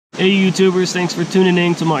Hey YouTubers, thanks for tuning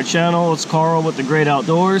in to my channel. It's Carl with the Great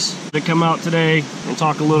Outdoors. To come out today and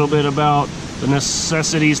talk a little bit about the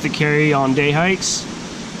necessities to carry on day hikes.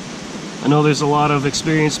 I know there's a lot of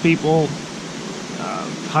experienced people,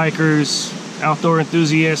 hikers, outdoor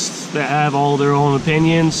enthusiasts that have all their own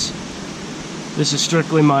opinions. This is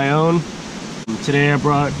strictly my own. Today I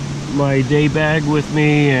brought my day bag with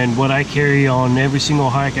me and what I carry on every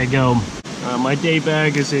single hike I go. My day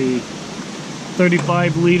bag is a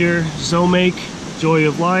 35-liter Zomake Joy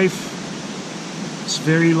of Life. It's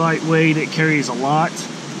very lightweight, it carries a lot.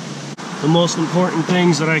 The most important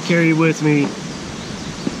things that I carry with me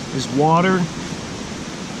is water,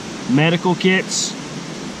 medical kits,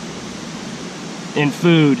 and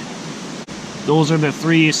food. Those are the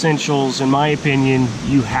three essentials, in my opinion,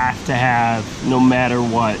 you have to have no matter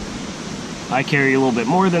what. I carry a little bit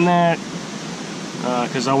more than that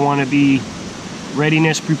because I want to be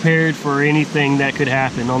readiness prepared for anything that could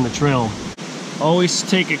happen on the trail. Always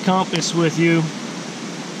take a compass with you.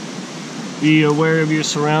 Be aware of your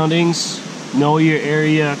surroundings. Know your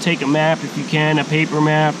area. Take a map if you can, a paper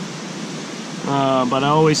map. But I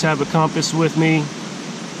always have a compass with me.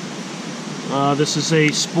 This is a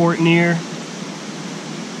Sportneer.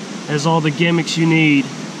 Has all the gimmicks you need.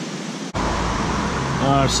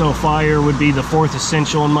 So fire would be the fourth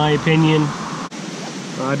essential in my opinion.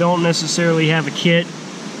 I don't necessarily have a kit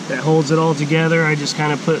that holds it all together. I just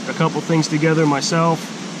kind of put a couple things together myself.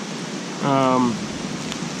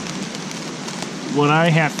 What I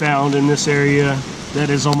have found in this area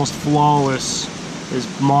that is almost flawless is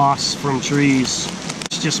moss from trees.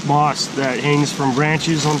 It's just moss that hangs from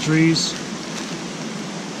branches on trees.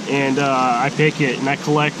 And I pick it and I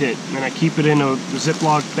collect it and I keep it in a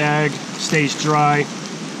Ziploc bag, stays dry.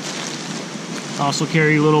 I also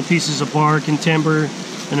carry little pieces of bark and timber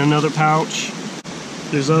in another pouch.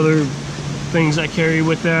 There's other things I carry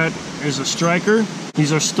with that. There's a striker.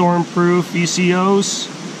 These are stormproof ECOs.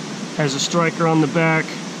 Has a striker on the back,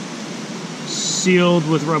 sealed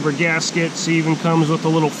with rubber gaskets. Even comes with a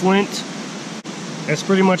little flint. That's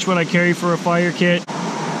pretty much what I carry for a fire kit.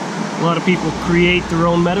 A lot of people create their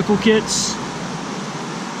own medical kits.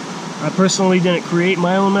 I personally didn't create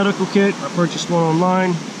my own medical kit. I purchased one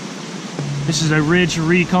online. This is a Ridge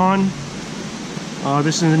Recon.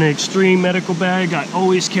 This is an extreme medical bag I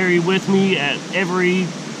always carry with me at every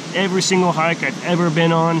single hike I've ever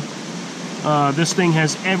been on. This thing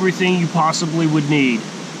has everything you possibly would need.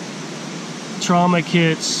 Trauma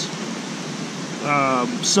kits,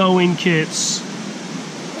 sewing kits,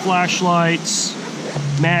 flashlights,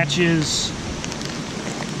 matches,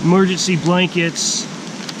 emergency blankets,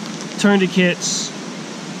 tourniquets.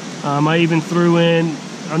 I even threw in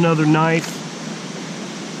another knife.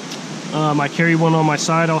 I carry one on my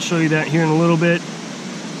side. I'll show you that here in a little bit.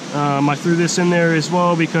 I threw this in there as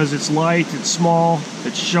well because it's light, it's small,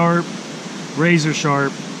 it's sharp, razor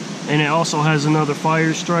sharp, and it also has another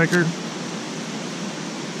fire striker.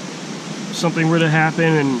 If something were to happen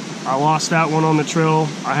and I lost that one on the trail,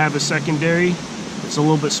 I have a secondary. It's a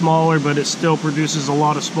little bit smaller, but it still produces a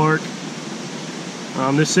lot of spark.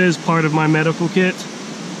 This is part of my medical kit.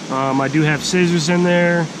 I do have scissors in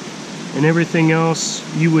there and everything else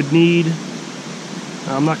you would need.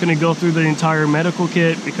 I'm not going to go through the entire medical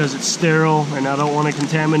kit because it's sterile and I don't want to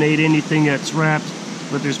contaminate anything that's wrapped.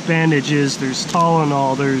 But there's bandages, there's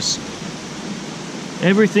Tylenol, there's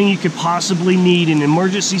everything you could possibly need in an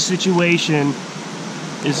emergency situation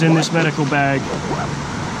is in this medical bag.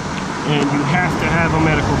 And you have to have a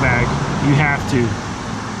medical bag. You have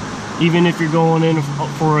to. Even if you're going in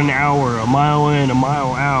for an hour, a mile in, a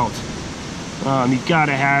mile out, you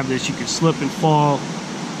gotta have this. You could slip and fall,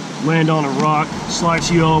 land on a rock,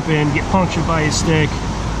 slice you open, get punctured by a stick.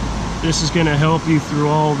 This is gonna help you through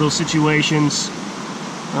all of those situations.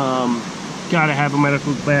 Gotta have a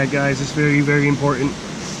medical bag, guys. It's very, very important.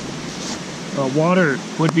 Water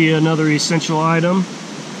would be another essential item.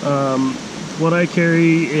 What I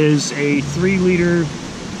carry is a 3-liter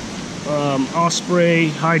Osprey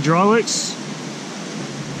hydraulics.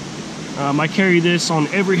 I carry this on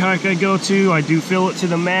every hike I go to. I do fill it to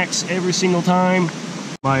the max every single time.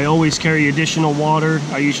 I always carry additional water.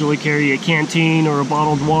 I usually carry a canteen or a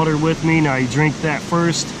bottled water with me, and I drink that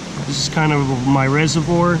first. This is kind of my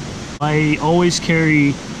reservoir. I always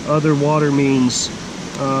carry other water means,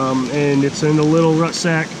 and it's in a little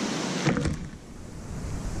rucksack.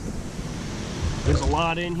 There's a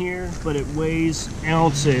lot in here, but it weighs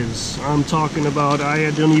ounces. I'm talking about,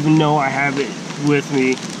 I don't even know I have it with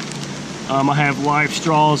me. I have live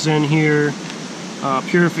straws in here,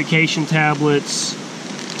 purification tablets,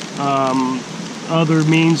 other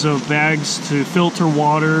means of bags to filter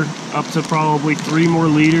water, up to probably 3 more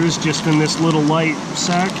liters just in this little light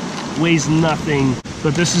sack. Weighs nothing,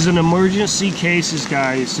 but this is an emergency cases,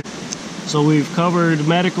 guys. So we've covered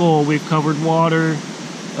medical, we've covered water.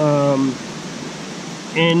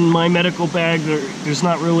 In my medical bag, there's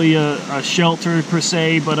not really a shelter per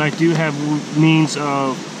se, but I do have means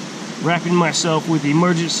of wrapping myself with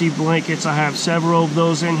emergency blankets. I have several of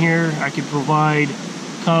those in here. I can provide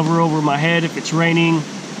cover over my head if it's raining,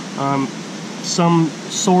 some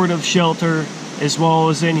sort of shelter as well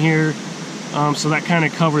as in here, so that kind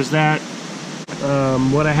of covers that.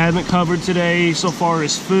 What I haven't covered today so far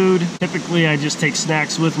is food. Typically I just take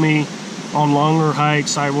snacks with me. On longer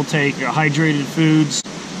hikes I will take hydrated foods.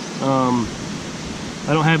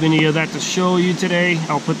 I don't have any of that to show you today.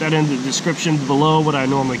 I'll put that in the description below, what I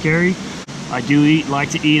normally carry. I do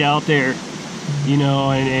like to eat out there, you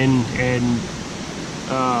know, and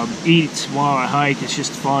eat while I hike. It's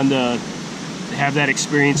just fun to have that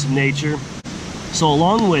experience in nature. So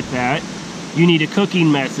along with that, you need a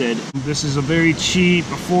cooking method. This is a very cheap,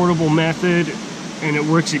 affordable method, and it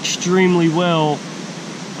works extremely well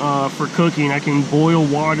for cooking. I can boil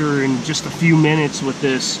water in just a few minutes with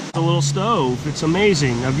this. A little stove, it's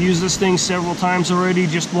amazing. I've used this thing several times already.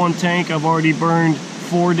 Just one tank I've already burned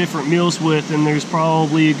 4 different meals with, and there's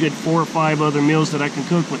probably a good 4 or 5 other meals that I can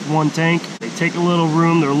cook with one tank. They take a little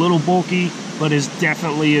room, they're a little bulky, but is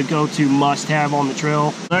definitely a go-to must-have on the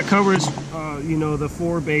trail. That covers you know, the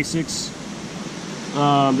 4 basics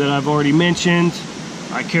that I've already mentioned.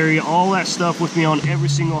 I carry all that stuff with me on every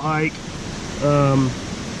single hike.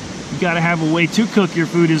 You got to have a way to cook your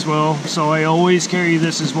food as well, so I always carry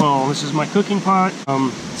this as well. This is my cooking pot.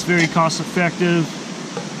 It's very cost effective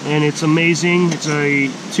and it's amazing. It's a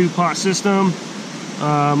 2-pot system.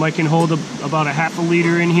 I can hold about a ½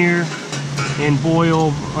 liter in here and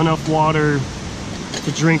boil enough water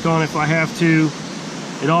to drink on if I have to.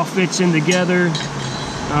 It all fits in together.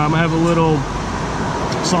 I have a little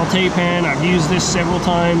saute pan. I've used this several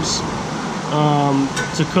times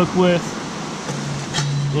to cook with,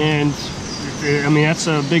 and I mean, that's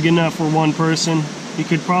big enough for one person. You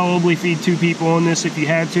could probably feed 2 people on this if you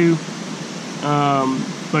had to,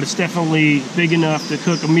 but it's definitely big enough to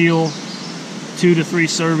cook a meal, 2 to 3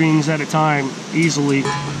 servings at a time easily.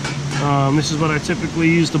 This is what I typically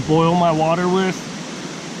use to boil my water with.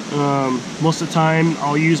 Most of the time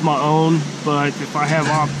I'll use my own, but if I have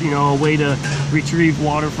you know, a way to retrieve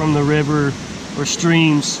water from the river or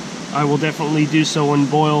streams, I will definitely do so and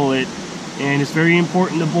boil it. And it's very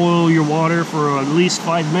important to boil your water for at least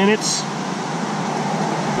 5 minutes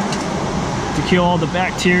to kill all the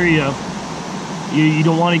bacteria. You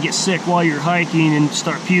don't want to get sick while you're hiking and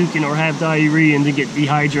start puking or have diarrhea and to get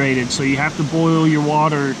dehydrated. So you have to boil your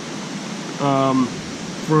water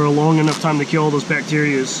for a long enough time to kill all those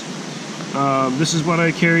bacterias. This is what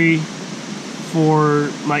I carry for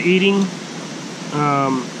my eating.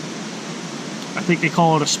 I think they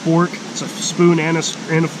call it a spork. It's a spoon and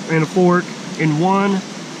a fork in one.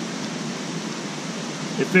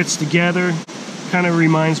 It fits together. Kind of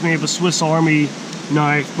reminds me of a Swiss Army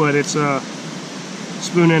knife, but it's a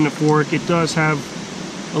spoon and a fork. It does have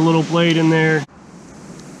a little blade in there,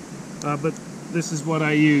 but this is what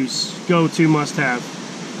I use. Go-to must-have.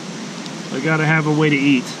 I gotta have a way to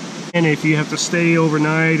eat. And if you have to stay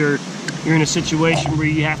overnight, or you're in a situation where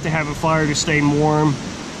you have to have a fire to stay warm,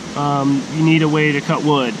 you need a way to cut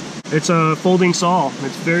wood. It's a folding saw.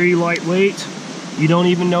 It's very lightweight. You don't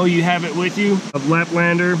even know you have it with you. A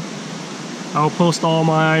Laplander. I'll post all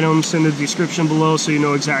my items in the description below so you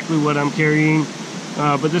know exactly what I'm carrying.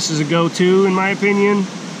 But this is a go-to in my opinion.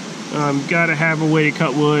 Gotta have a way to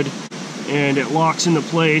cut wood, and it locks into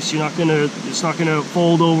place. It's not gonna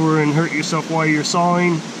fold over and hurt yourself while you're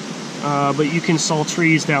sawing. But you can saw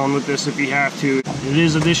trees down with this if you have to. It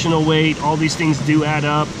is additional weight. All these things do add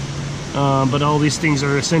up, but all these things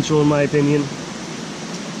are essential in my opinion.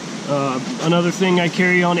 Another thing I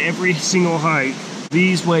carry on every single hike.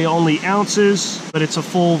 These weigh only ounces, but it's a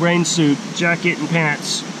full rain suit, jacket and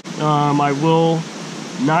pants. I will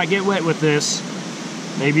not get wet with this,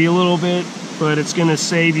 maybe a little bit, but it's gonna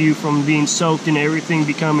save you from being soaked and everything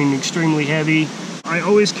becoming extremely heavy. I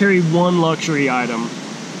always carry one luxury item,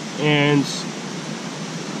 and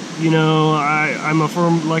you know,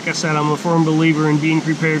 like I said, I'm a firm believer in being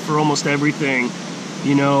prepared for almost everything.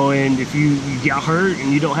 You know, and if you get hurt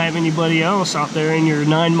and you don't have anybody else out there and you're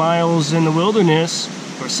 9 miles in the wilderness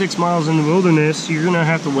or 6 miles in the wilderness, you're gonna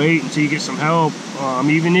have to wait until you get some help.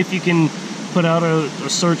 Even if you can put out a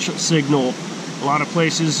search signal. A lot of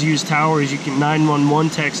places use towers. You can 911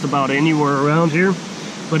 text about anywhere around here.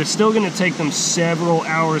 but it's still going to take them several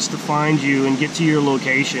hours to find you and get to your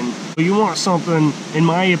location. So you want something, in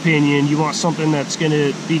my opinion, you want something that's going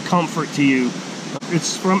to be comfort to you.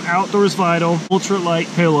 It's from Outdoors Vital, ultra light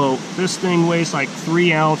pillow. This thing weighs like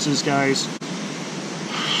 3 ounces, guys.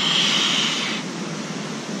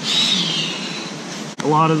 A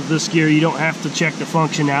lot of this gear, you don't have to check the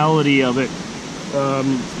functionality of it.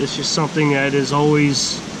 It's just something that is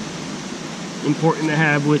always important to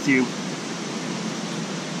have with you.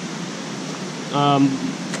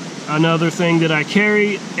 Another thing that I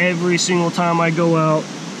carry every single time I go out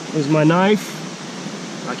is my knife.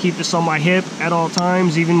 I keep this on my hip at all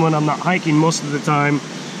times, even when I'm not hiking most of the time.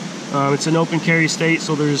 It's an open carry state,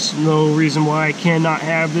 so there's no reason why I cannot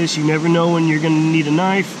have this. You never know when you're going to need a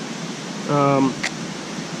knife.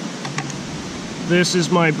 This is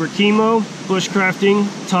my Brakimo Bushcrafting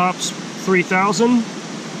Tops 3000.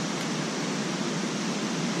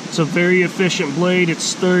 It's a very efficient blade. It's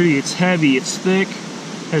sturdy, it's heavy, it's thick,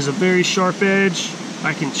 has a very sharp edge.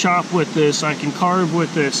 I can chop with this, I can carve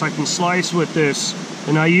with this, I can slice with this,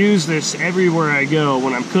 and I use this everywhere I go.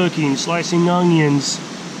 When I'm cooking, slicing onions,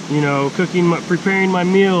 you know, preparing my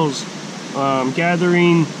meals,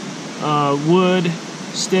 gathering wood,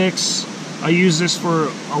 sticks. I use this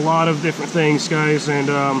for a lot of different things, guys, and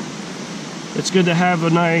it's good to have a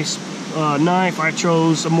nice knife. I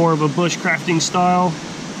chose more of a bushcrafting style,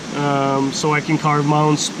 so I can carve my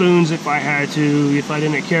own spoons if I had to, if I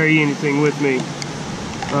didn't carry anything with me.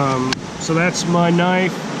 So that's my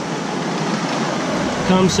knife.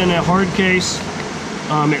 Comes in a hard case.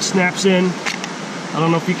 It snaps in. I don't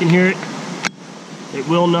know if you can hear it. It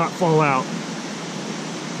will not fall out.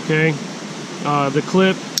 Okay. The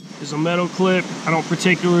clip is a metal clip. I don't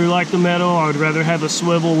particularly like the metal. I would rather have a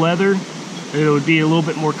swivel leather. It would be a little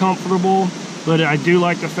bit more comfortable, but I do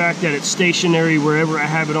like the fact that it's stationary wherever I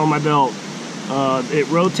have it on my belt. It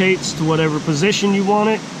rotates to whatever position you want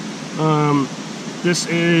it. This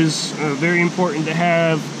is very important to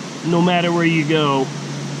have no matter where you go.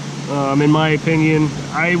 In my opinion,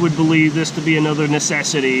 I would believe this to be another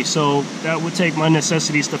necessity, so that would take my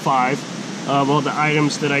necessities to 5 of all the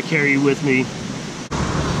items that I carry with me.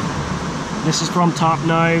 This is from Top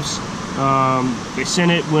Knives. They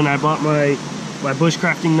sent it when I bought my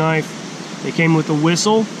bushcrafting knife. It came with a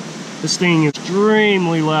whistle. This thing is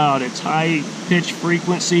extremely loud. It's high pitch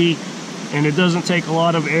frequency, and it doesn't take a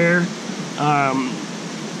lot of air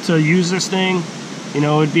to use this thing. You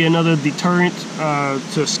know, it'd be another deterrent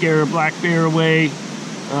to scare a black bear away.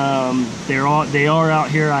 They are out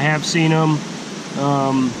here. I have seen them.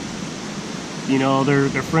 You know,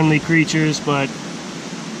 they're friendly creatures, but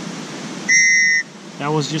that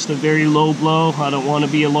was just a very low blow. I don't want to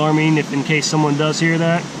be alarming in case someone does hear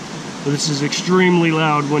that. But this is extremely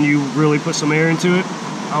loud when you really put some air into it.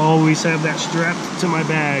 I always have that strapped to my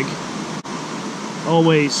bag.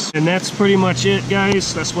 Always. And that's pretty much it,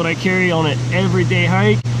 guys. That's what I carry on an everyday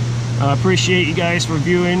hike. I appreciate you guys for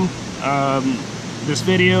viewing this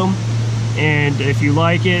video. And if you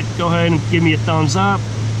like it, go ahead and give me a thumbs up.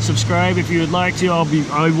 Subscribe if you would like to.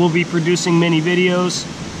 I will be producing many videos.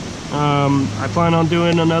 I plan on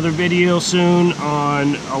doing another video soon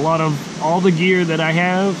on all the gear that I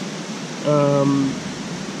have,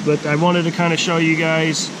 but I wanted to kind of show you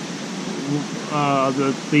guys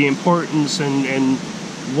the importance and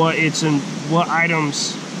what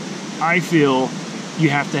items I feel you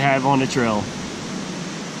have to have on a trail.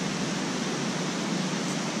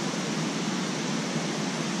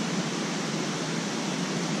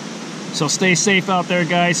 So stay safe out there,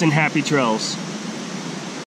 guys, and happy trails.